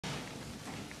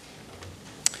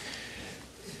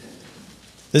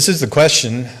This is the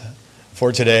question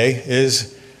for today,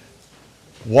 is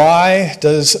why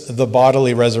does the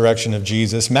bodily resurrection of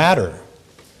Jesus matter?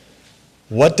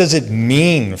 What does it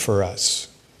mean for us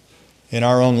in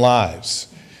our own lives?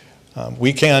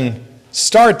 We can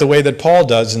start the way that Paul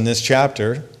does in this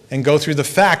chapter and go through the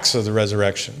facts of the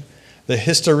resurrection, the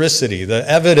historicity, the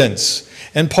evidence.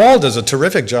 And Paul does a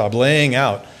terrific job laying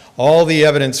out all the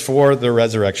evidence for the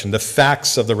resurrection, the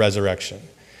facts of the resurrection.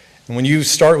 And when you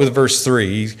start with verse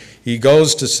 3, he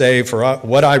goes to say, "For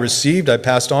what I received, I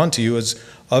passed on to you as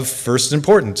of first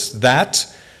importance, that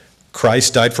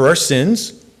Christ died for our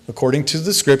sins, according to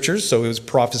the scriptures," so it was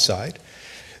prophesied,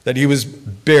 "that he was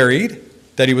buried,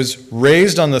 that he was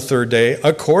raised on the third day,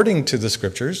 according to the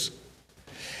scriptures,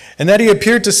 and that he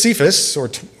appeared to Cephas,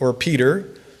 or Peter,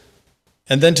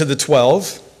 and then to the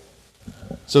 12.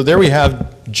 So there we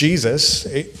have Jesus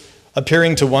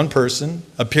appearing to one person,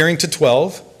 appearing to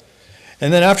 12.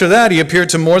 And then after that, he appeared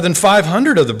to more than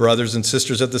 500 of the brothers and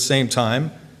sisters at the same time,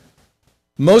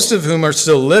 most of whom are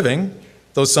still living,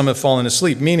 though some have fallen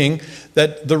asleep, meaning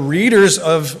that the readers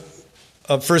of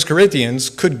 1 Corinthians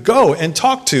could go and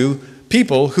talk to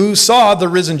people who saw the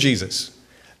risen Jesus.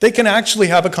 They can actually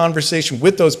have a conversation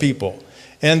with those people,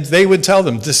 and they would tell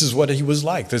them, this is what he was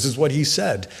like, this is what he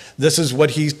said, this is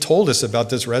what he told us about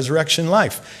this resurrection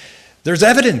life. There's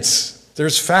evidence,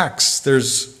 there's facts,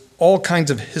 there's all kinds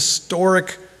of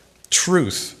historic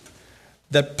truth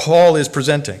that Paul is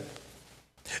presenting.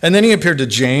 And then he appeared to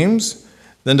James,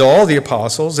 then to all the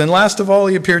apostles, and last of all,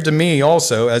 he appeared to me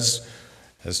also as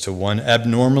to one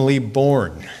abnormally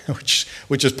born,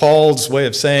 which is Paul's way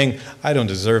of saying, I don't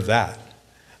deserve that.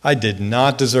 I did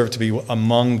not deserve to be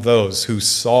among those who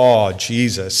saw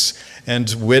Jesus and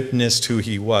witnessed who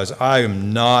he was. I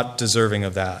am not deserving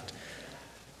of that.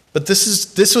 But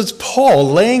this was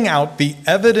Paul laying out the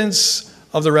evidence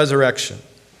of the resurrection.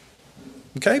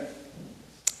 Okay?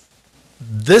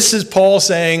 This is Paul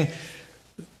saying,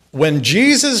 when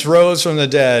Jesus rose from the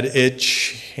dead, it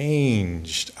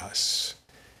changed us.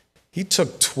 He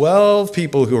took 12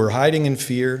 people who were hiding in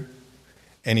fear,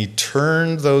 and he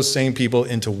turned those same people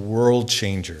into world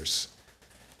changers.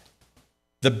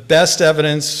 The best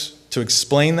evidence to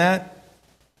explain that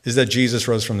is that Jesus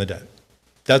rose from the dead.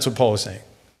 That's what Paul is saying.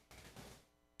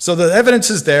 So the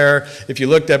evidence is there. If you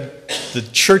looked at the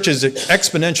church's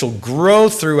exponential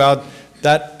growth throughout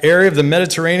that area of the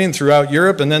Mediterranean, throughout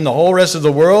Europe, and then the whole rest of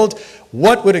the world,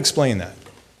 what would explain that?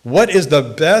 What is the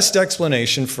best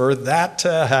explanation for that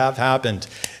to have happened?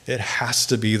 It has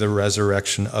to be the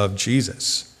resurrection of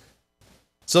Jesus.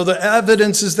 So the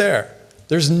evidence is there.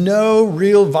 There's no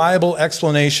real viable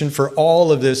explanation for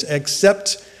all of this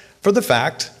except for the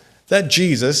fact that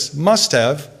Jesus must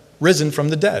have risen from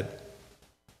the dead.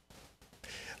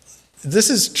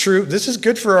 This is true. This is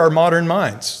good for our modern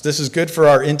minds. This is good for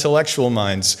our intellectual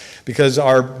minds, because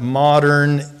our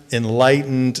modern,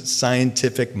 enlightened,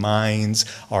 scientific minds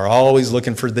are always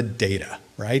looking for the data,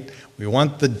 right? We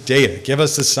want the data. Give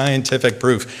us the scientific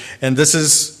proof. And this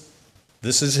is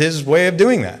his way of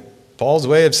doing that. Paul's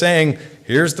way of saying,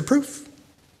 here's the proof.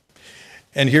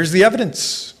 And here's the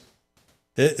evidence.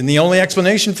 And the only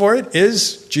explanation for it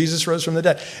is Jesus rose from the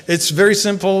dead. It's very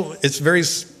simple. It's very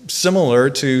similar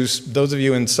to those of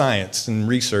you in science and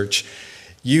research.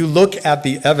 You look at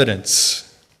the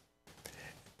evidence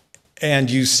and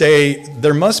you say,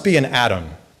 there must be an atom.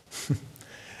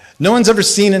 No one's ever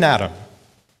seen an atom,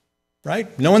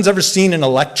 right? No one's ever seen an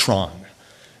electron.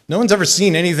 No one's ever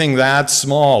seen anything that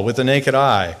small with the naked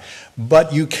eye.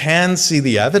 But you can see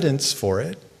the evidence for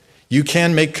it. You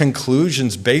can make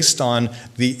conclusions based on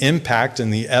the impact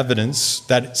and the evidence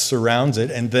that surrounds it,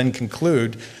 and then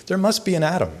conclude there must be an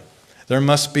atom. There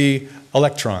must be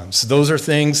electrons. Those are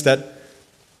things that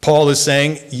Paul is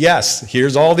saying, yes,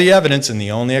 here's all the evidence, and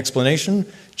the only explanation,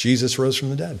 Jesus rose from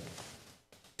the dead.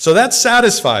 So that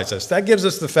satisfies us. That gives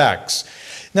us the facts.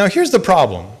 Now here's the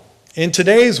problem. In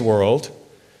today's world,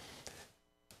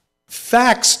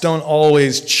 facts don't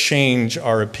always change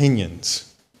our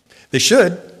opinions. They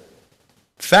should.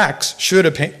 Facts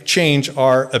should change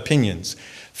our opinions.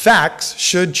 Facts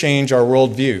should change our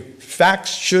worldview.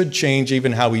 Facts should change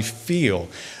even how we feel.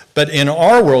 But in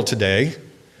our world today,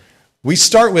 we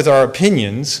start with our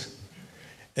opinions,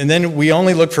 and then we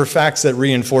only look for facts that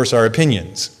reinforce our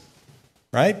opinions,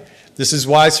 right? This is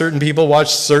why certain people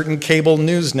watch certain cable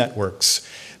news networks,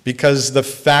 because the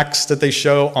facts that they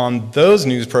show on those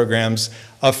news programs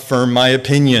affirm my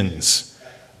opinions,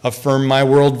 affirm my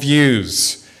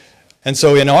worldviews. And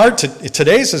so in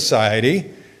today's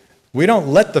society, we don't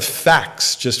let the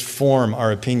facts just form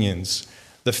our opinions.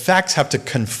 The facts have to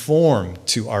conform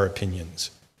to our opinions.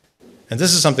 And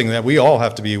this is something that we all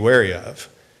have to be wary of.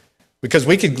 Because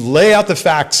we could lay out the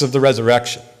facts of the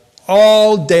resurrection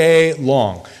all day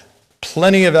long.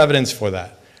 Plenty of evidence for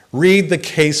that. Read The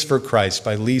Case for Christ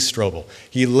by Lee Strobel.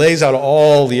 He lays out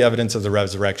all the evidence of the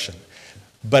resurrection.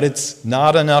 But it's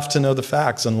not enough to know the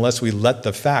facts unless we let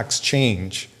the facts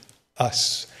change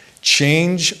us.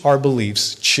 Change our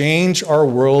beliefs, change our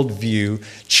worldview,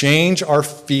 change our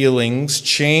feelings,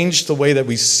 change the way that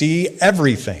we see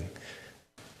everything.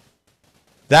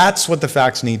 That's what the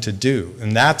facts need to do,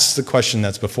 and that's the question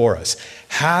that's before us.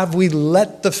 Have we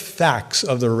let the facts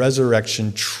of the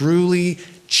resurrection truly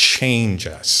change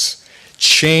us,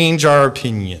 change our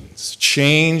opinions,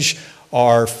 change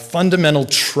our fundamental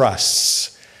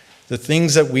trusts, the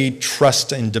things that we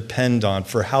trust and depend on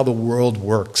for how the world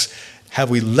works? Have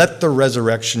we let the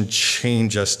resurrection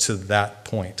change us to that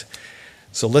point?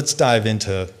 So let's dive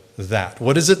into that.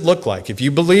 What does it look like? If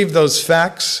you believe those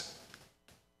facts,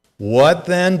 what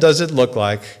then does it look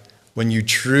like when you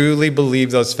truly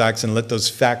believe those facts and let those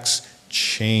facts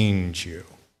change you?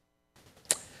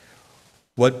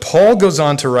 What Paul goes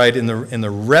on to write in the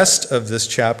rest of this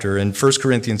chapter in 1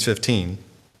 Corinthians 15,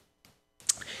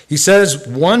 he says,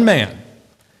 one man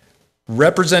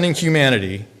representing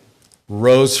humanity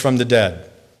rose from the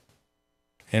dead.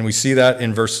 And we see that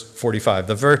in verse 45,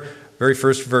 the very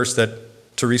first verse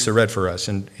that Teresa read for us.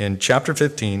 In chapter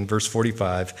 15, verse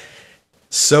 45,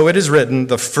 so it is written,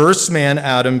 the first man,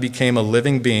 Adam, became a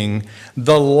living being.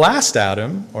 The last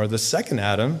Adam, or the second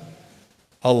Adam,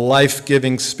 a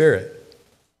life-giving spirit.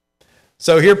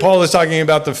 So here Paul is talking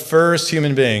about the first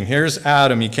human being. Here's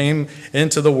Adam. He came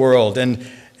into the world, and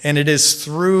it is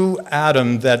through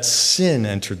Adam that sin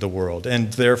entered the world,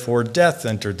 and therefore death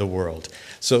entered the world.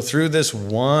 So through this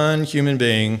one human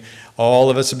being, all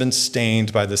of us have been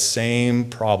stained by the same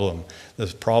problem. The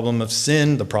problem of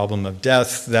sin, the problem of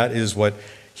death. That is what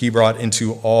he brought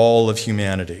into all of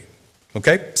humanity.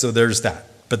 Okay, so there's that.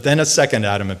 But then a second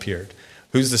Adam appeared.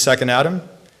 Who's the second Adam?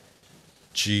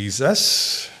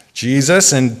 Jesus.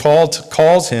 Jesus, and Paul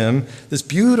calls him this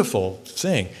beautiful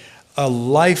thing, a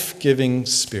life-giving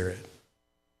spirit.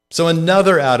 So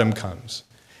another Adam comes.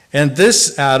 And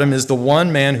this Adam is the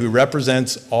one man who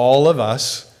represents all of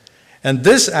us. And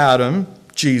this Adam,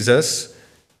 Jesus,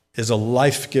 is a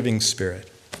life-giving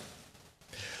spirit.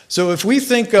 So if we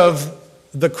think of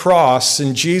the cross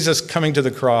and Jesus coming to the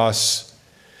cross,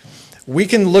 we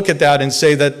can look at that and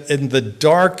say that in the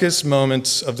darkest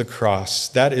moments of the cross,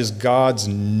 that is God's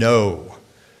no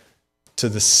to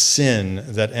the sin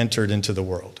that entered into the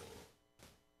world.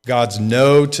 God's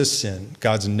no to sin,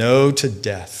 God's no to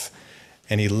death.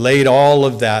 And he laid all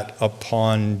of that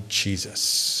upon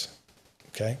Jesus.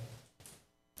 Okay?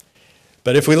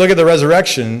 But if we look at the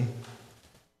resurrection,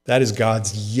 that is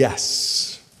God's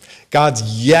yes.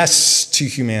 God's yes to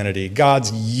humanity.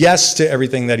 God's yes to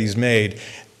everything that he's made.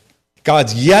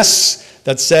 God's yes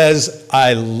that says,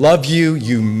 I love you,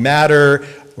 you matter.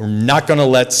 We're not going to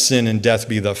let sin and death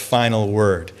be the final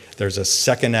word. There's a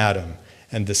second Adam.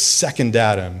 And the second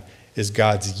Adam is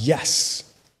God's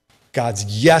yes.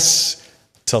 God's yes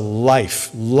to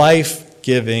life.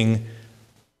 Life-giving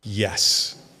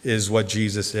yes is what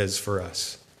Jesus is for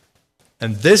us.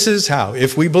 And this is how,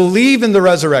 if we believe in the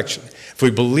resurrection, if we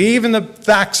believe in the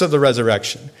facts of the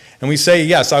resurrection, and we say,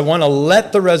 yes, I want to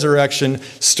let the resurrection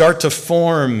start to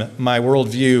form my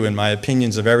worldview and my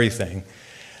opinions of everything,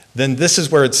 then this is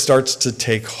where it starts to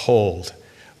take hold.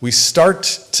 We start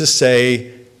to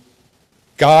say,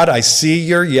 God, I see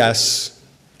your yes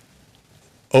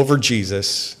over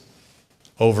Jesus,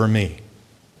 over me.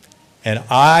 And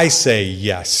I say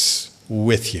yes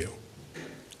with you.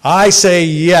 I say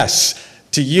yes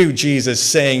to you, Jesus,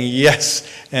 saying yes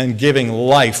and giving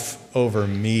life over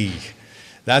me.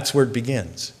 That's where it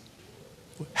begins.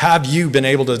 Have you been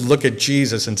able to look at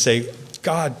Jesus and say,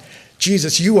 God,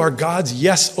 Jesus, you are God's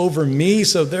yes over me,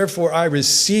 so therefore I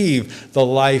receive the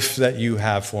life that you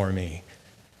have for me.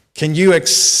 Can you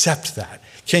accept that?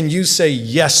 Can you say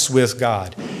yes with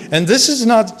God? And this is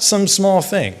not some small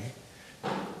thing.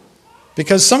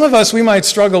 Because some of us, we might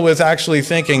struggle with actually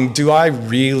thinking, do I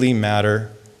really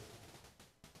matter?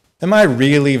 Am I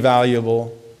really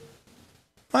valuable?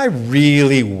 Am I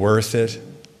really worth it?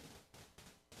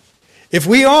 If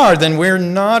we are, then we're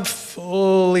not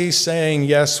fully saying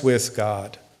yes with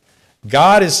God.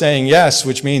 God is saying yes,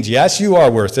 which means yes, you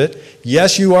are worth it.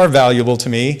 Yes, you are valuable to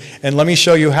me. And let me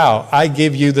show you how. I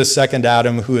give you the second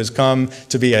Adam who has come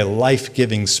to be a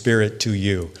life-giving spirit to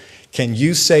you. Can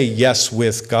you say yes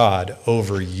with God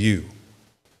over you?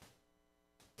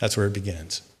 That's where it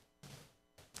begins.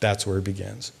 That's where it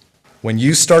begins. when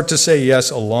you start to say yes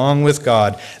along with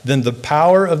God, then the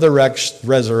power of the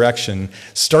resurrection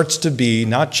starts to be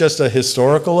not just a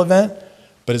historical event,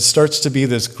 but it starts to be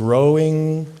this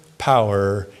growing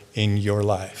power in your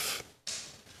life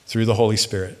through the Holy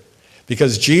Spirit.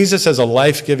 Because Jesus as a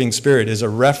life-giving spirit is a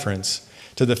reference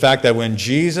to the fact that when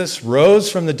Jesus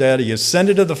rose from the dead, he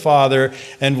ascended to the Father,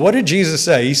 and what did Jesus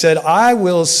say? He said, I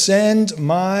will send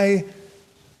my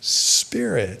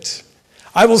Spirit.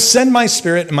 I will send my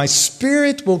Spirit, and my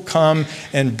Spirit will come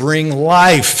and bring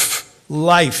life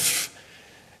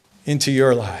into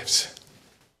your lives.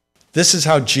 This is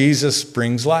how Jesus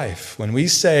brings life. When we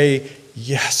say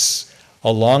yes,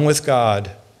 along with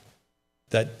God,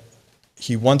 that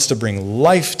he wants to bring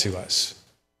life to us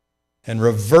and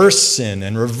reverse sin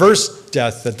and reverse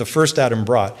death that the first Adam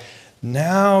brought,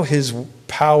 now his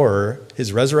power,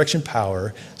 his resurrection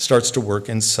power, starts to work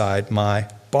inside my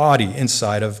body,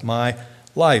 inside of my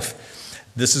life.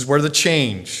 This is where the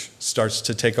change starts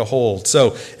to take a hold.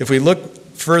 So if we look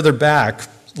further back,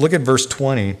 look at verse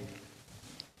 20.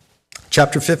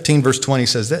 Chapter 15, verse 20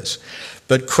 says this,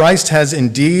 but Christ has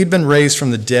indeed been raised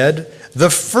from the dead, the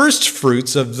first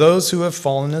fruits of those who have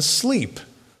fallen asleep.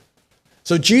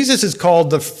 So Jesus is called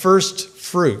the first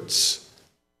fruits.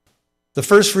 The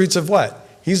first fruits of what?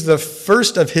 He's the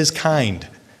first of his kind.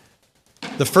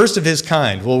 The first of his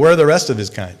kind. Well, where are the rest of his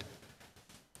kind?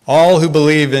 All who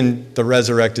believe in the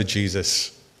resurrected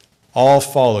Jesus, all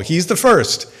follow. He's the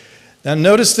first. Now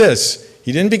notice this.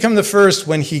 He didn't become the first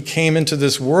when he came into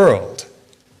this world.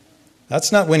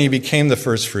 That's not when he became the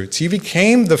first fruits. He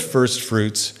became the first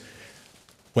fruits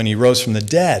when he rose from the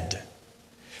dead.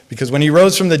 Because when he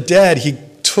rose from the dead, he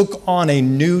took on a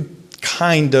new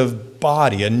kind of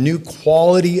body, a new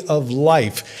quality of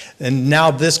life. And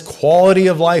now this quality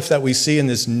of life that we see in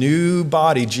this new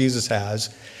body Jesus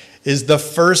has is the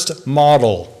first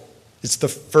model. It's the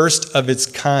first of its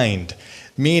kind,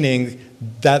 meaning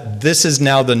that this is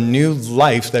now the new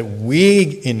life that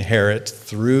we inherit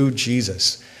through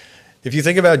Jesus. If you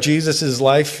think about Jesus'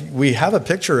 life, we have a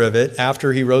picture of it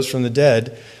after he rose from the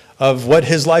dead of what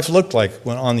his life looked like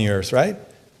when on the earth, right?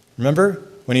 Remember?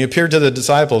 When he appeared to the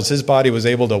disciples, his body was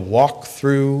able to walk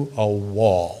through a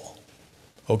wall.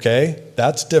 Okay?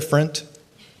 That's different.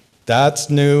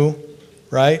 That's new,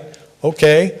 right?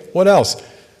 Okay, what else?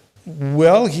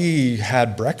 Well, he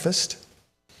had breakfast,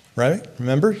 right?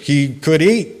 Remember? He could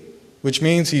eat, which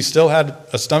means he still had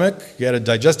a stomach, he had a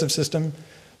digestive system.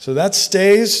 So that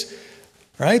stays,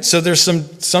 right? So there's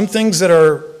some things that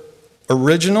are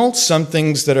original, some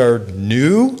things that are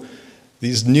new.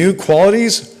 These new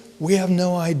qualities, we have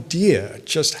no idea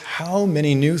just how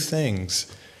many new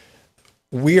things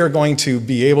we are going to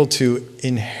be able to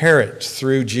inherit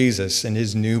through Jesus and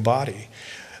his new body.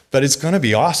 But it's going to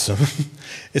be awesome.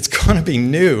 It's going to be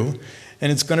new,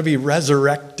 and it's going to be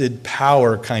resurrected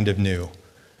power kind of new.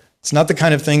 It's not the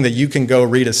kind of thing that you can go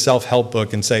read a self-help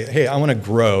book and say, hey, I want to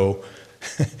grow.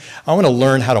 I want to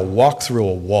learn how to walk through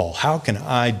a wall. How can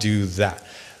I do that?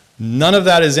 None of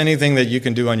that is anything that you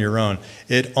can do on your own.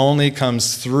 It only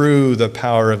comes through the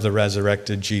power of the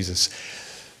resurrected Jesus.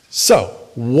 So,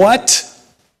 what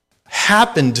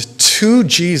happened to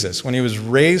Jesus when he was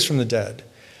raised from the dead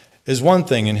is one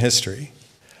thing in history.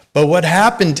 But what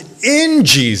happened in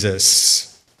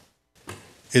Jesus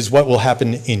is what will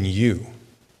happen in you.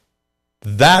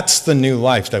 That's the new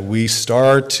life that we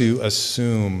start to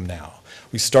assume now.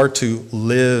 We start to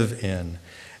live in.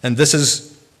 And this is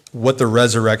what the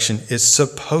resurrection is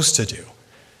supposed to do.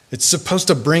 It's supposed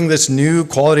to bring this new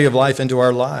quality of life into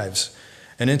our lives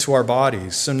and into our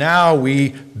bodies. So now we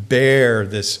bear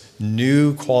this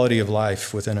new quality of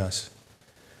life within us.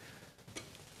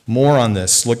 More on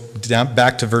this. Look down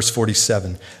back to verse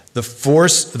 47. The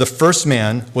first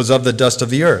man was of the dust of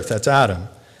the earth. That's Adam.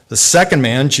 The second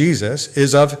man, Jesus,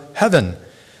 is of heaven.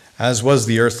 As was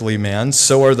the earthly man,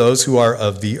 so are those who are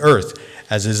of the earth.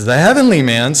 As is the heavenly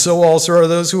man, so also are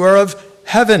those who are of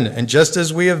heaven. And just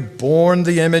as we have borne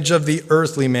the image of the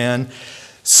earthly man,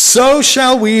 so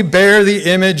shall we bear the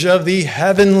image of the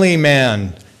heavenly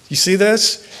man. You see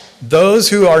this? Those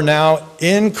who are now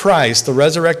in Christ, the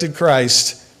resurrected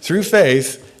Christ, through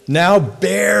faith, now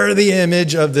bear the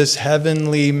image of this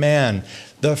heavenly man.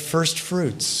 The first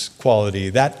fruits quality,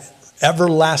 that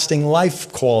everlasting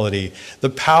life quality, the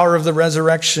power of the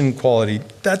resurrection quality,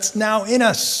 that's now in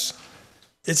us.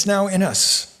 It's now in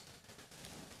us.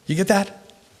 You get that?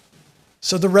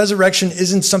 So the resurrection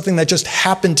isn't something that just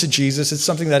happened to Jesus. It's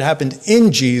something that happened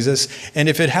in Jesus. And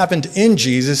if it happened in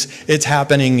Jesus, it's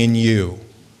happening in you.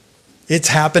 It's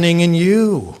happening in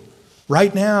you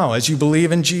right now as you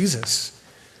believe in Jesus.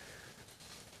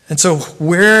 And so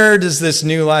where does this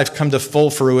new life come to full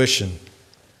fruition?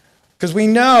 Because we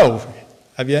know.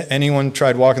 Have anyone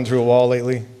tried walking through a wall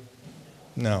lately?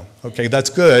 No. Okay, that's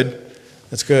good.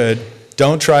 That's good.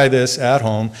 Don't try this at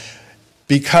home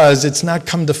because it's not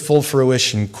come to full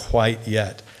fruition quite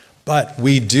yet. But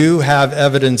we do have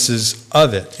evidences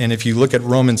of it. And if you look at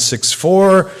Romans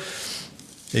 6:4,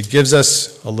 it gives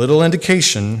us a little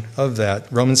indication of that.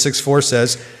 Romans 6:4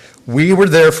 says, "We were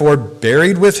therefore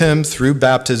buried with him through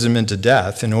baptism into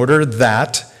death, in order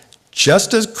that,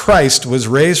 just as Christ was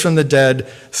raised from the dead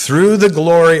through the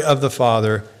glory of the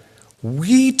Father,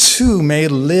 we too may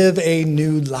live a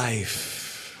new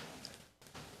life."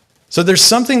 So there's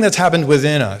something that's happened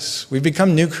within us. We've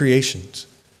become new creations.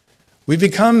 We've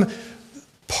become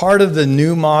part of the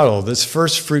new model, this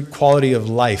first fruit quality of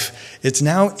life. It's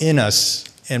now in us.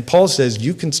 And Paul says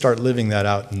you can start living that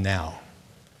out now.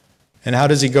 And how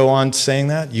does he go on saying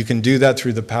that? You can do that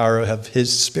through the power of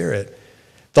his Spirit.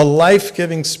 The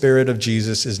life-giving Spirit of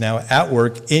Jesus is now at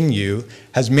work in you,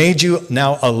 has made you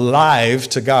now alive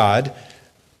to God,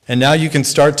 and now you can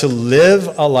start to live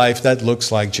a life that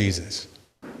looks like Jesus.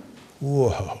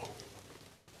 Whoa.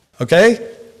 Okay?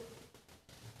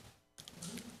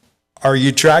 Are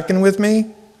you tracking with me?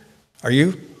 Are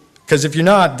you? Because if you're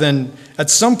not, then at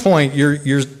some point,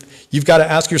 you've got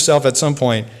to ask yourself at some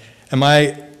point, am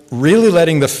I really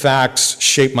letting the facts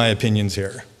shape my opinions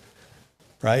here?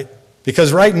 Right?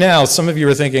 Because right now, some of you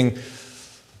are thinking,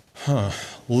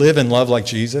 live and love like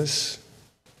Jesus?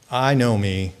 I know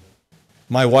me.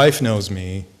 My wife knows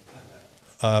me.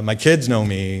 My kids know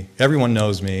me. Everyone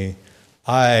knows me.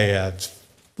 I have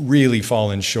really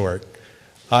fallen short.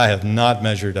 I have not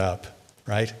measured up,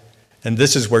 right? And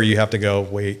this is where you have to go,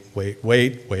 wait.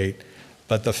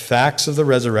 But the facts of the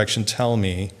resurrection tell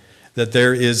me that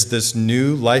there is this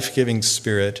new life-giving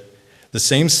Spirit, the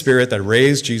same Spirit that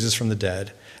raised Jesus from the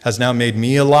dead, has now made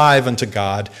me alive unto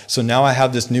God, so now I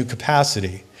have this new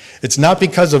capacity. It's not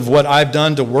because of what I've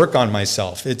done to work on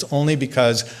myself. It's only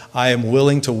because I am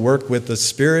willing to work with the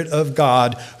Spirit of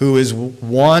God who is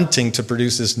wanting to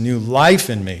produce this new life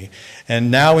in me.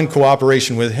 And now in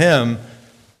cooperation with him,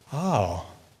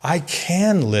 I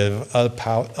can live a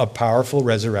powerful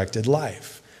resurrected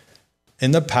life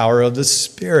in the power of the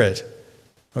Spirit.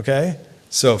 Okay?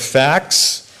 So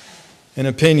facts and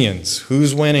opinions.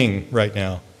 Who's winning right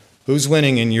now? Who's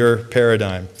winning in your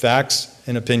paradigm? Facts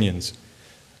and opinions.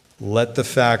 Let the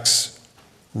facts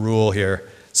rule here.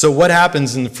 So what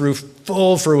happens in the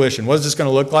full fruition? What is this going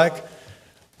to look like?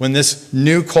 When this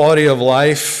new quality of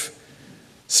life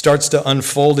starts to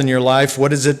unfold in your life,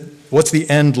 what's the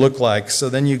end look like? So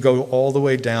then you go all the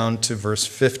way down to verse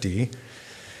 50.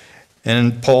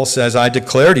 And Paul says, "I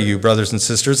declare to you, brothers and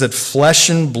sisters, that flesh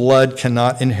and blood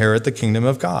cannot inherit the kingdom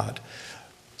of God."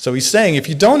 So he's saying, if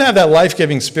you don't have that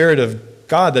life-giving Spirit of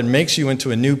God that makes you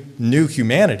into a new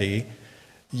humanity,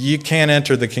 you can't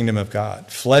enter the kingdom of God.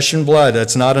 Flesh and blood,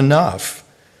 that's not enough.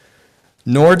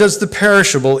 Nor does the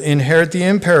perishable inherit the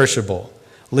imperishable.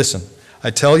 Listen,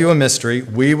 I tell you a mystery.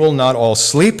 We will not all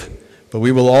sleep, but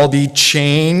we will all be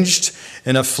changed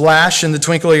in a flash, in the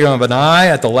twinkling of an eye,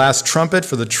 at the last trumpet.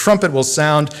 For the trumpet will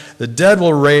sound, the dead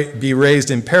will be raised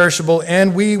imperishable,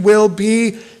 and we will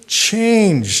be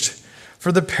changed.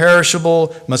 For the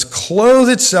perishable must clothe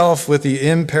itself with the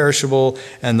imperishable,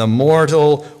 and the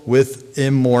mortal with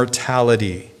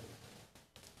immortality.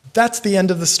 That's the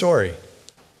end of the story.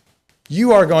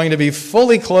 You are going to be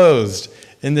fully clothed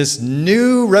in this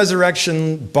new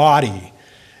resurrection body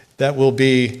that will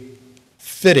be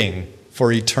fitting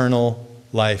for eternal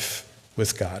life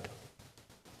with God.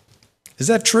 Is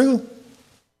that true?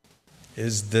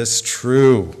 Is this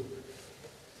true?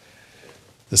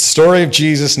 The story of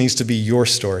Jesus needs to be your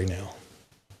story now.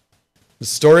 The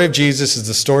story of Jesus is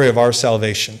the story of our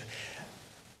salvation.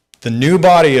 The new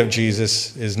body of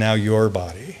Jesus is now your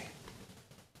body,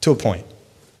 to a point.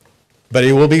 But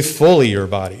it will be fully your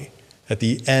body at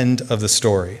the end of the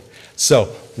story. So,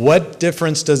 what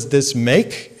difference does this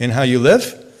make in how you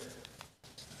live?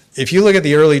 If you look at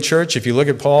the early church, if you look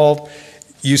at Paul,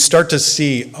 you start to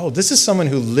see, this is someone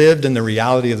who lived in the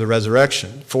reality of the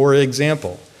resurrection. For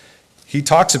example, he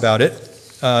talks about it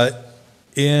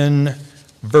in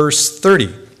verse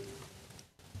 30.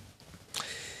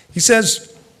 He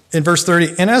says in verse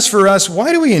 30, "And as for us,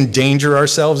 why do we endanger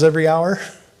ourselves every hour?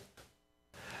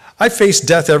 I face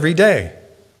death every day.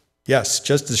 Yes,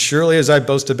 just as surely as I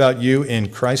boast about you in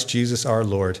Christ Jesus our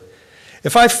Lord.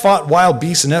 If I fought wild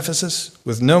beasts in Ephesus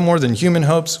with no more than human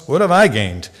hopes, what have I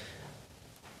gained?"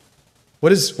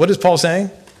 What is Paul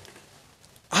saying?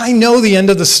 I know the end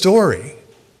of the story.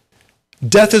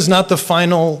 Death is not the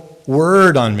final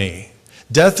word on me.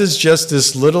 Death is just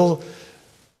this little,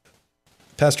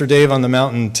 Pastor Dave on the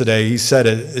mountain today, he said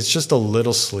it, it's just a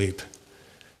little sleep.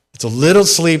 It's a little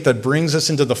sleep that brings us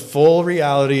into the full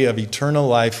reality of eternal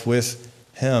life with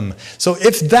him. So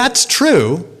if that's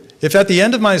true, if at the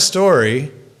end of my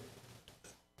story,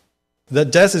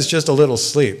 that death is just a little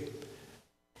sleep,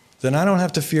 then I don't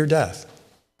have to fear death.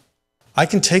 I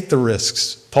can take the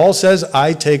risks. Paul says,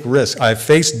 I take risks. I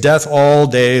face death all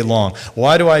day long.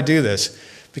 Why do I do this?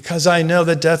 Because I know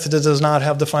that death does not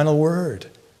have the final word.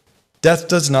 Death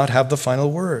does not have the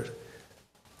final word.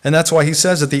 And that's why he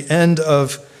says at the end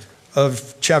of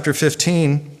chapter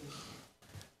 15,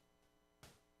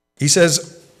 he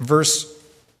says,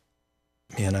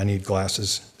 man, I need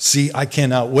glasses. See, I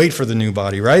cannot wait for the new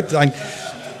body, right?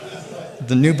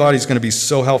 The new body is going to be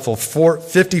so helpful.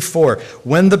 54,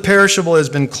 when the perishable has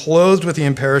been clothed with the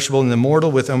imperishable and the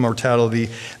mortal with immortality,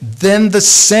 then the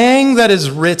saying that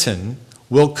is written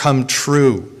will come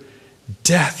true.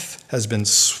 Death has been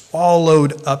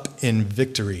swallowed up in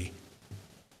victory.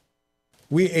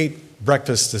 We ate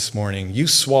breakfast this morning. You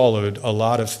swallowed a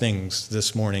lot of things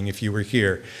this morning if you were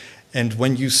here. And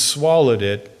when you swallowed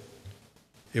it,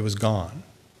 it was gone.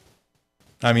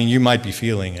 I mean, you might be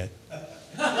feeling it.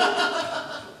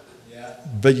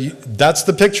 But that's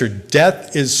the picture.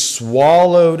 Death is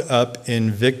swallowed up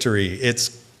in victory.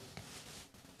 It's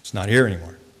not here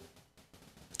anymore.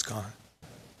 It's gone.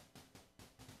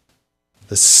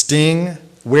 The sting,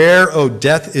 where, O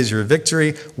death, is your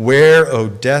victory? Where, O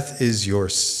death, is your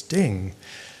sting?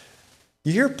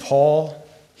 You hear Paul?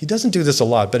 He doesn't do this a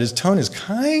lot, but his tone is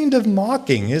kind of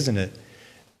mocking, isn't it?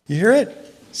 You hear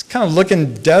it? He's kind of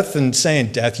looking at death and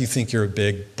saying, death, you think you're a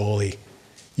big bully.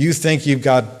 You think you've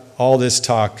got all this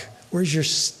talk. Where's your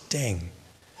sting?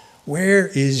 Where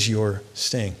is your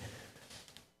sting?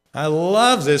 I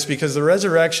love this because the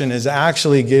resurrection is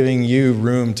actually giving you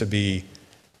room to be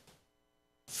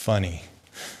funny,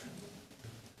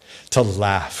 to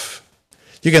laugh.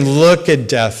 You can look at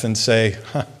death and say,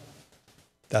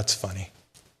 that's funny.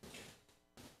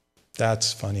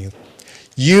 That's funny.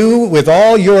 You with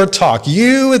all your talk,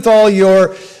 you with all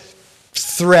your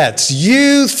threats,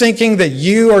 you thinking that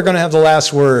you are going to have the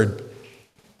last word.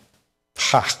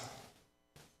 Ha!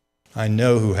 I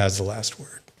know who has the last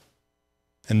word.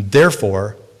 And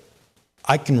therefore,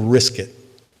 I can risk it.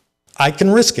 I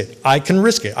can risk it. I can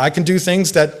risk it. I can do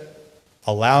things that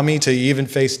allow me to even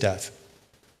face death.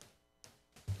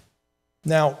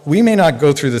 Now, we may not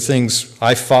go through the things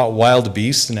I fought wild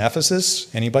beasts in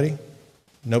Ephesus. Anybody?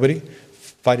 Nobody?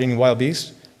 Fight any wild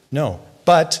beasts? No.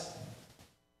 But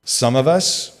some of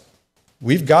us,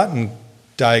 we've gotten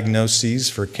diagnoses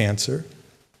for cancer,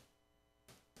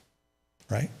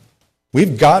 right?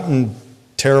 We've gotten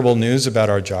terrible news about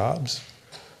our jobs.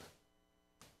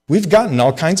 We've gotten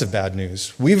all kinds of bad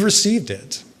news. We've received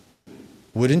it.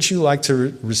 Wouldn't you like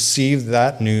to receive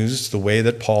that news the way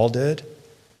that Paul did?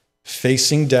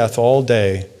 Facing death all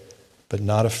day, but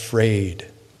not afraid.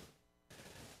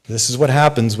 This is what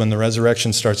happens when the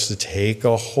resurrection starts to take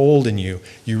a hold in you.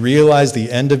 You realize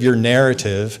the end of your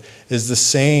narrative is the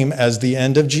same as the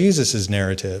end of Jesus'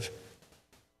 narrative.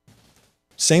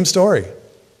 Same story,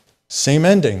 same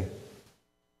ending.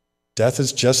 Death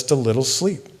is just a little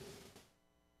sleep.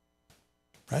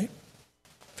 Right?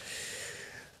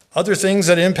 Other things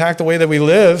that impact the way that we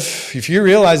live, if you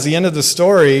realize the end of the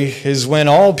story is when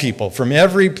all people from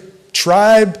every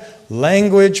tribe,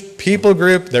 language, people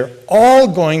group, they're all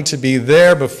going to be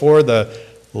there before the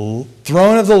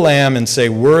throne of the Lamb and say,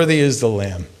 worthy is the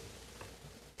Lamb.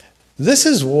 This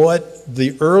is what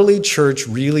the early church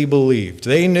really believed.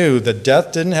 They knew that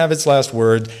death didn't have its last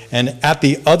word, and at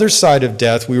the other side of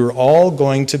death, we were all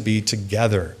going to be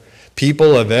together.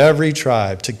 People of every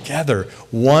tribe, together,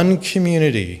 one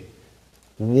community,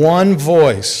 one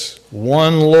voice,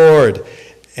 one Lord.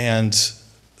 And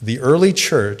the early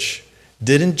church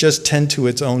didn't just tend to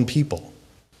its own people.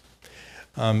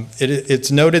 It's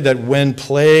noted that when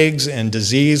plagues and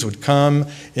disease would come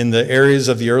in the areas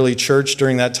of the early church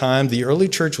during that time, the early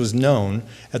church was known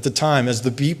at the time as the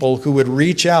people who would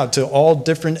reach out to all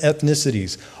different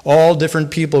ethnicities, all different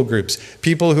people groups,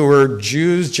 people who were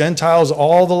Jews, Gentiles,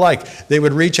 all the like. They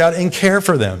would reach out and care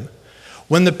for them.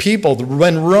 When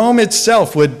Rome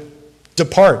itself would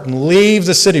depart and leave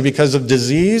the city because of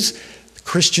disease,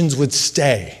 Christians would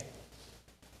stay.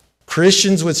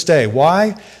 Christians would stay.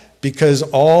 Why? Because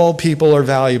all people are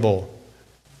valuable.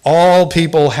 All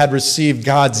people had received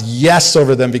God's yes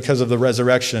over them because of the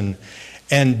resurrection.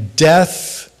 And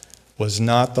death was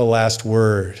not the last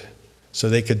word. So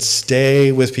they could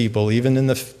stay with people. Even in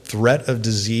the threat of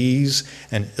disease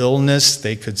and illness,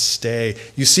 they could stay.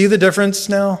 You see the difference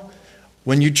now?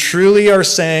 When you truly are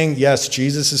saying, yes,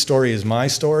 Jesus' story is my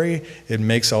story, it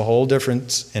makes a whole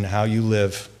difference in how you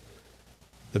live.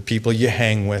 The people you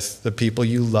hang with, the people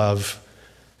you love.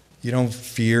 You don't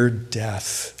fear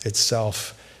death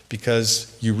itself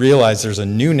because you realize there's a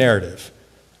new narrative.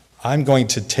 I'm going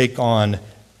to take on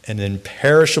an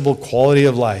imperishable quality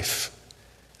of life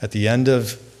at the end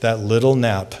of that little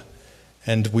nap,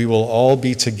 and we will all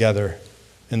be together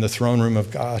in the throne room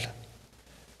of God,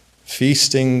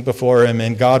 feasting before him,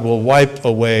 and God will wipe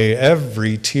away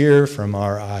every tear from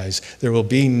our eyes. There will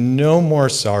be no more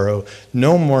sorrow,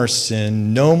 no more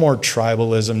sin, no more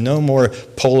tribalism, no more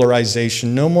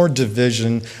polarization, no more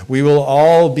division. We will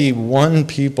all be one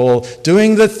people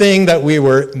doing the thing that we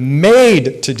were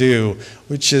made to do,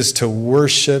 which is to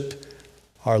worship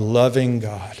our loving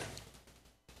God.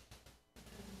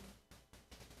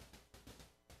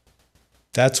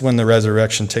 That's when the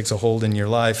resurrection takes a hold in your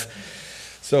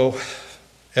life. So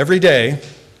every day,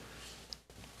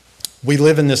 we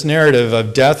live in this narrative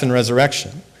of death and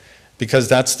resurrection because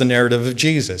that's the narrative of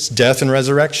Jesus, death and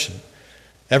resurrection.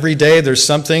 Every day there's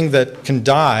something that can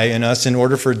die in us in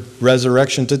order for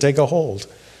resurrection to take a hold.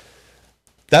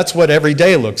 That's what every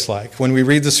day looks like. When we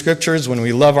read the scriptures, when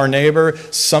we love our neighbor,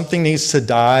 something needs to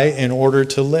die in order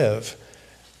to live,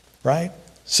 right?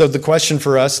 So the question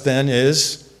for us then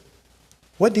is,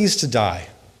 what needs to die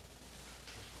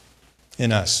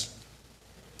in us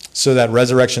so that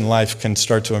resurrection life can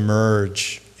start to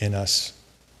emerge in us?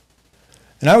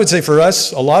 And I would say for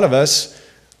us, a lot of us,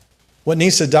 what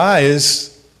needs to die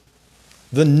is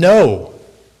the no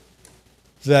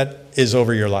that is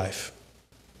over your life.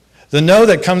 The no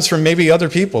that comes from maybe other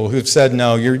people who've said,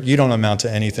 no, you don't amount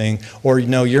to anything, or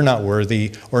no, you're not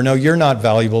worthy, or no, you're not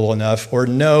valuable enough, or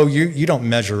no, you don't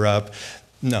measure up.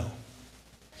 No.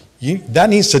 That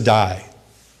needs to die.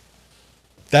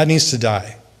 That needs to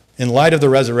die in light of the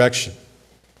resurrection.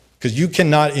 Because you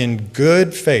cannot, in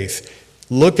good faith,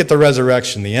 look at the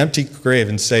resurrection, the empty grave,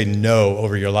 and say no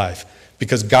over your life.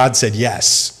 Because God said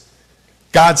yes.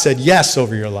 God said yes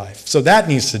over your life. So that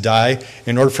needs to die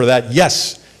in order for that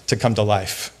yes to come to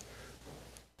life.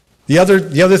 The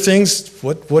other things,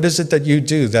 what is it that you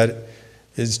do that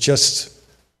is just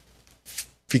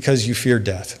because you fear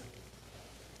death?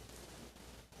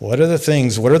 What are the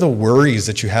things, what are the worries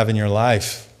that you have in your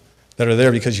life that are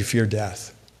there because you fear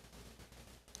death?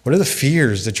 What are the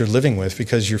fears that you're living with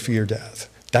because you fear death?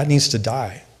 That needs to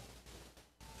die.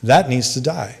 That needs to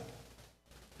die.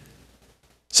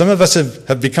 Some of us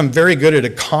have become very good at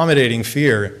accommodating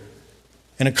fear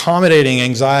and accommodating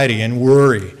anxiety and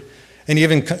worry and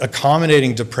even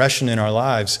accommodating depression in our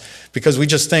lives because we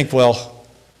just think, well,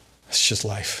 it's just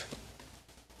life.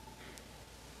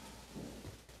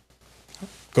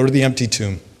 Go to the empty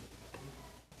tomb.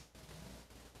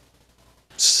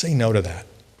 Say no to that.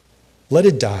 Let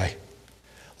it die.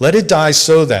 Let it die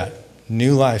so that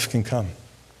new life can come.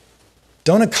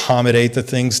 Don't accommodate the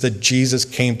things that Jesus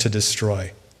came to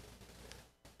destroy.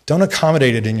 Don't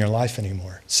accommodate it in your life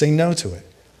anymore. Say no to it.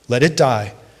 Let it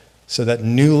die so that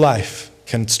new life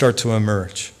can start to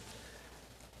emerge.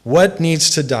 What needs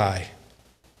to die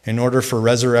in order for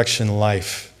resurrection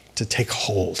life to take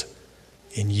hold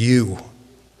in you?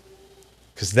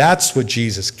 Because that's what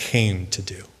Jesus came to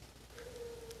do.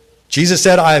 Jesus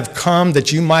said, I have come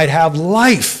that you might have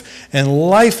life, and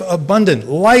life abundant,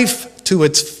 life to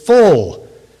its full.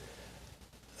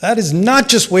 That is not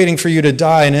just waiting for you to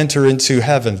die and enter into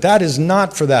heaven. That is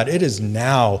not for that. It is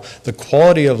now. The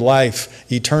quality of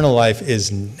life, eternal life,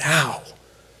 is now.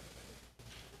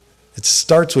 It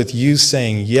starts with you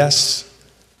saying yes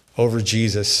over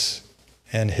Jesus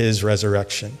and his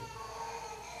resurrection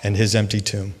and his empty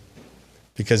tomb.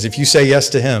 Because if you say yes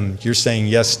to him, you're saying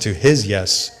yes to his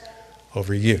yes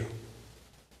over you.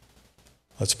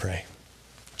 Let's pray.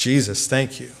 Jesus,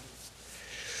 thank you.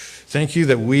 Thank you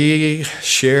that we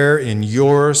share in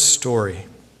your story.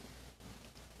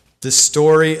 This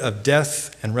story of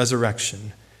death and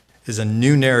resurrection is a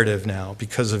new narrative now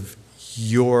because of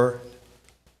your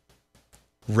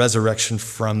resurrection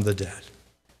from the dead.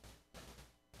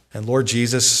 And Lord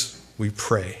Jesus, we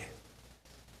pray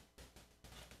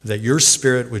that your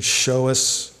Spirit would show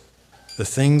us the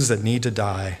things that need to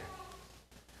die,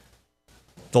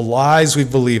 the lies we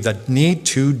believe that need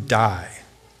to die,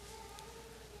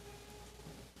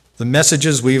 the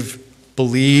messages we've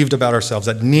believed about ourselves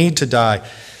that need to die,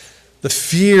 the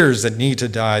fears that need to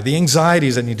die, the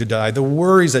anxieties that need to die, the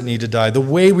worries that need to die, the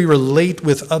way we relate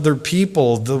with other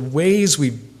people, the ways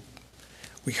we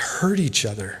hurt each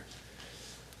other,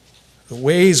 the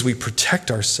ways we protect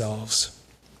ourselves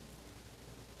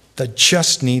that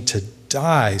just need to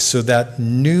die so that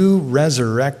new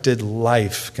resurrected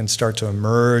life can start to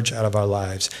emerge out of our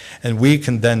lives. And we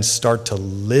can then start to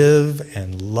live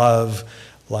and love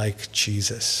like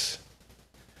Jesus.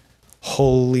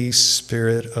 Holy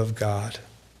Spirit of God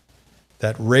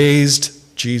that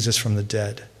raised Jesus from the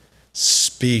dead,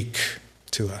 speak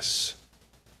to us.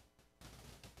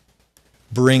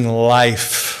 Bring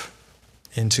life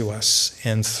into us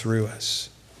and through us.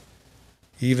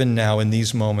 Even now, in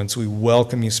these moments, we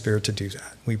welcome you, Spirit, to do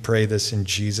that. We pray this in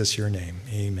Jesus, your name.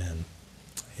 Amen.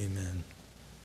 Amen.